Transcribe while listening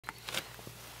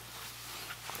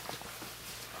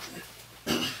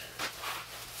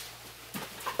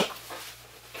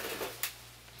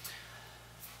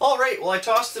well, I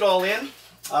tossed it all in.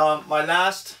 My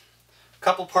last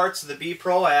couple parts of the Bee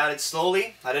Pro I added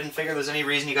slowly. I didn't figure there's any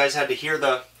reason you guys had to hear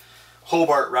the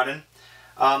Hobart running.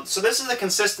 So this is the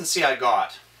consistency I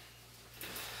got.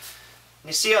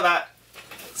 You see how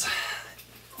that's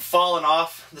fallen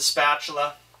off the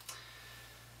spatula?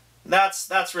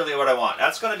 That's really what I want.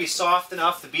 That's going to be soft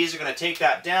enough. The bees are going to take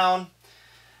that down.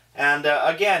 And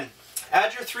again,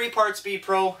 add your 3 parts Bee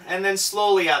Pro and then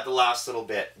slowly add the last little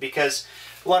bit, because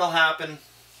what'll happen,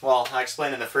 well, I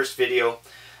explained in the first video,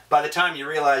 by the time you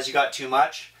realize you got too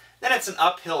much, then it's an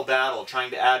uphill battle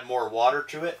trying to add more water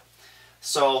to it.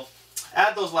 So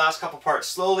add those last couple parts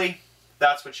slowly.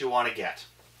 That's what you want to get.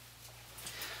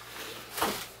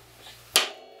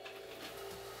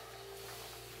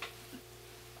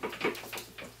 There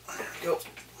we go.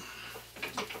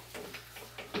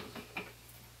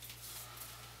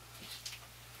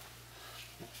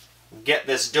 Get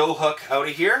this dough hook out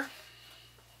of here.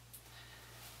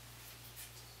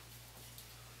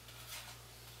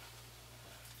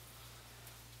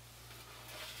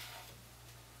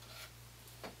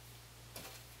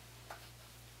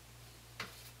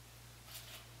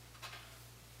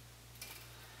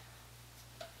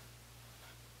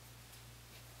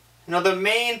 Now, the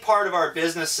main part of our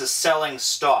business is selling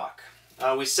stock.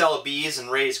 We sell bees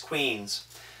and raise queens.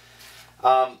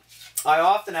 I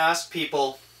often ask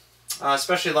people,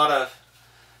 especially a lot of,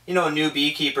 new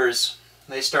beekeepers,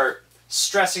 they start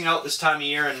stressing out this time of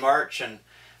year in March, and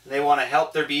they want to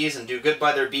help their bees and do good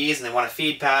by their bees, and they want to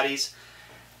feed patties.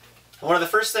 And one of the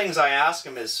first things I ask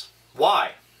them is,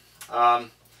 why?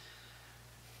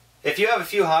 If you have a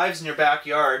few hives in your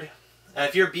backyard, and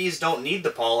if your bees don't need the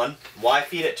pollen, why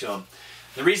feed it to them?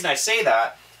 The reason I say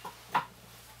that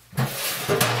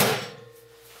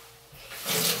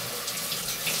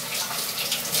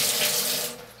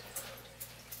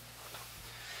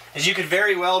is you could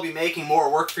very well be making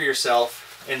more work for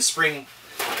yourself in spring,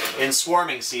 in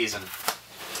swarming season.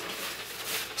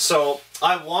 So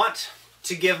I want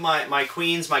to give my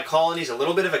queens, my colonies, a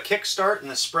little bit of a kickstart in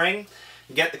the spring,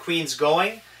 get the queens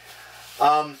going.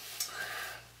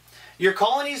 Your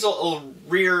colonies will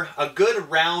rear a good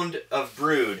round of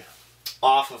brood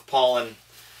off of pollen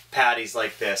patties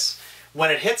like this. When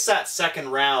it hits that second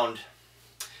round,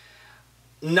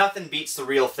 nothing beats the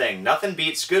real thing. Nothing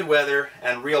beats good weather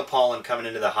and real pollen coming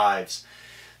into the hives.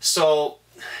 So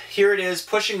here it is,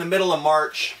 pushing the middle of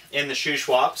March in the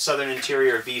Shuswap, southern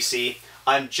interior of BC.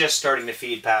 I'm just starting to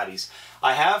feed patties.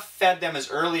 I have fed them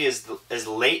as early as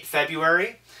late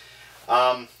February,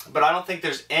 but I don't think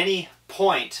there's any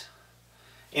point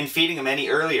in feeding them any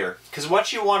earlier, because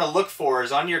what you want to look for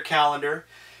is on your calendar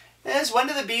is when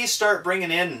do the bees start bringing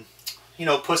in,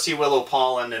 pussy willow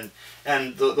pollen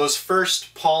and those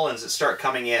first pollens that start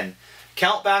coming in.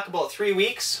 Count back about 3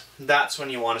 weeks, that's when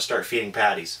you want to start feeding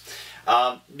patties,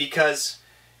 because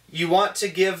you want to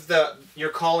give your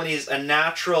colonies a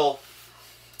natural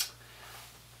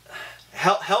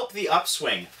help the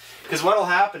upswing. Because what will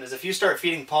happen is if you start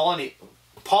feeding pollen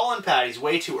patties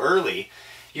way too early,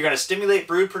 you're going to stimulate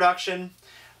brood production,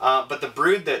 but the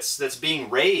brood that's being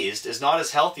raised is not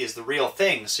as healthy as the real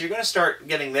thing. So you're going to start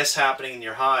getting this happening in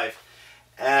your hive,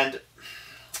 and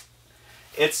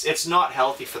it's not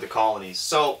healthy for the colonies.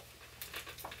 So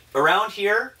around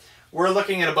here, we're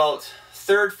looking at about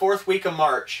 3rd, 4th week of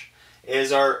March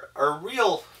is our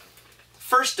real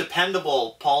first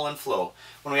dependable pollen flow,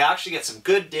 when we actually get some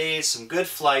good days, some good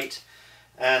flight,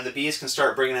 and the bees can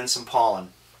start bringing in some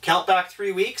pollen. Count back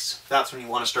 3 weeks, that's when you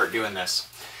want to start doing this.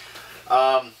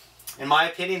 In my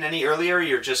opinion, any earlier,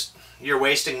 you're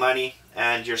wasting money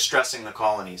and you're stressing the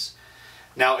colonies.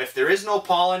 Now, if there is no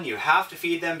pollen, you have to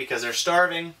feed them because they're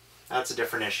starving, that's a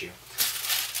different issue.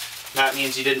 That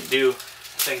means you didn't do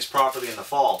things properly in the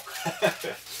fall.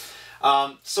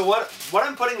 So what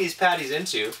I'm putting these patties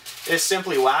into is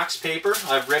simply wax paper.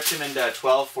 I've ripped them into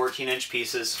 12, 14-inch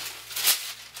pieces.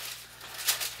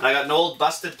 And I got an old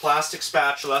busted plastic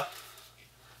spatula,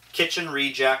 kitchen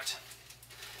reject.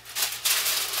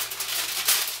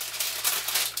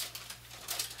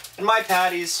 And my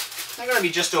patties, they're going to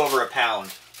be just over a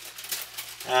pound.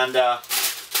 And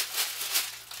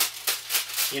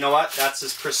you know what? That's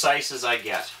as precise as I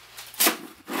get.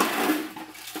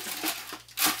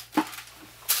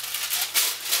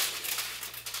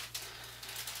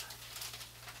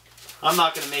 I'm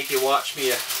not going to make you watch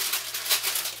me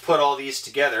put all these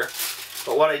together,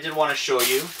 but what I did want to show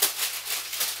you,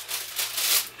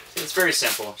 it's very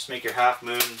simple. Just make your half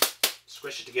moon,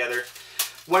 squish it together.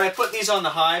 When I put these on the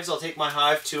hives, I'll take my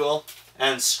hive tool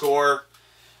and score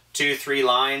 2-3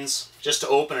 lines just to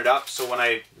open it up, so when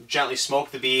I gently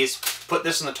smoke the bees, put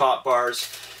this in the top bars,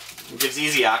 It gives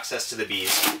easy access to the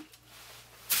bees.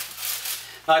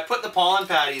 Now I put the pollen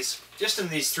patties just in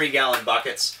these 3-gallon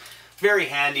buckets. Very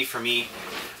handy for me.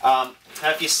 Now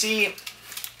if you see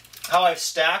how I've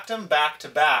stacked them back to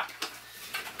back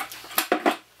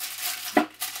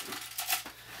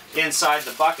inside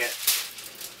the bucket,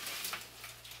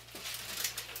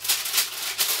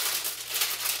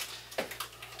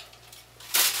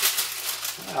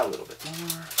 a little bit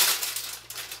more.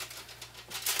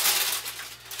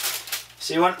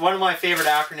 See, one of my favorite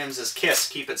acronyms is KISS,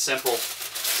 keep it simple.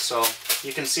 So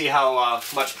you can see how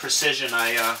much precision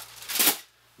I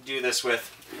do this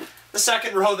with. The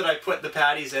second row that I put the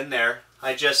patties in there,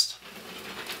 I just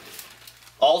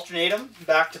alternate them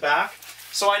back to back.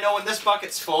 So I know when this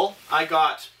bucket's full, I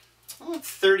got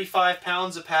 35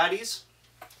 pounds of patties.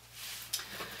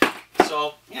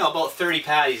 So, you know, about 30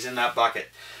 patties in that bucket.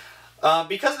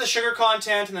 Because of the sugar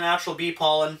content and the natural bee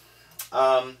pollen,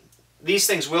 these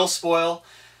things will spoil.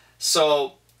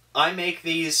 So I make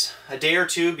these a day or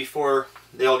two before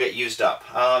they all get used up.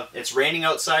 It's raining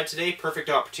outside today, perfect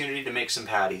opportunity to make some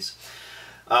patties.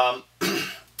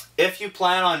 If you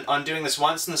plan on doing this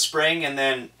once in the spring and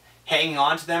then hanging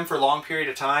on to them for a long period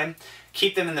of time,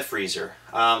 keep them in the freezer.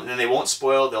 And then they won't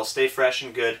spoil, they'll stay fresh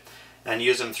and good, and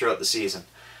use them throughout the season,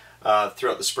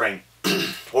 throughout the spring.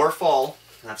 Or fall,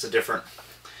 that's a different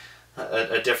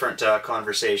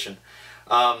conversation.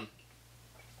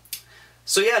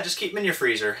 So yeah, just keep them in your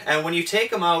freezer. And when you take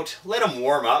them out, let them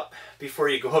warm up before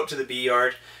you go out to the bee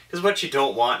yard. Because what you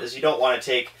don't want is you don't want to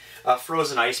take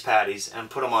frozen ice patties and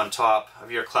put them on top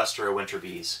of your cluster of winter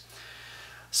bees.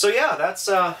 So yeah, that's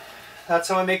how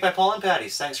I make my pollen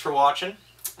patties. Thanks for watching,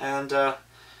 and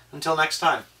until next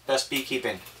time, best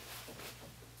beekeeping.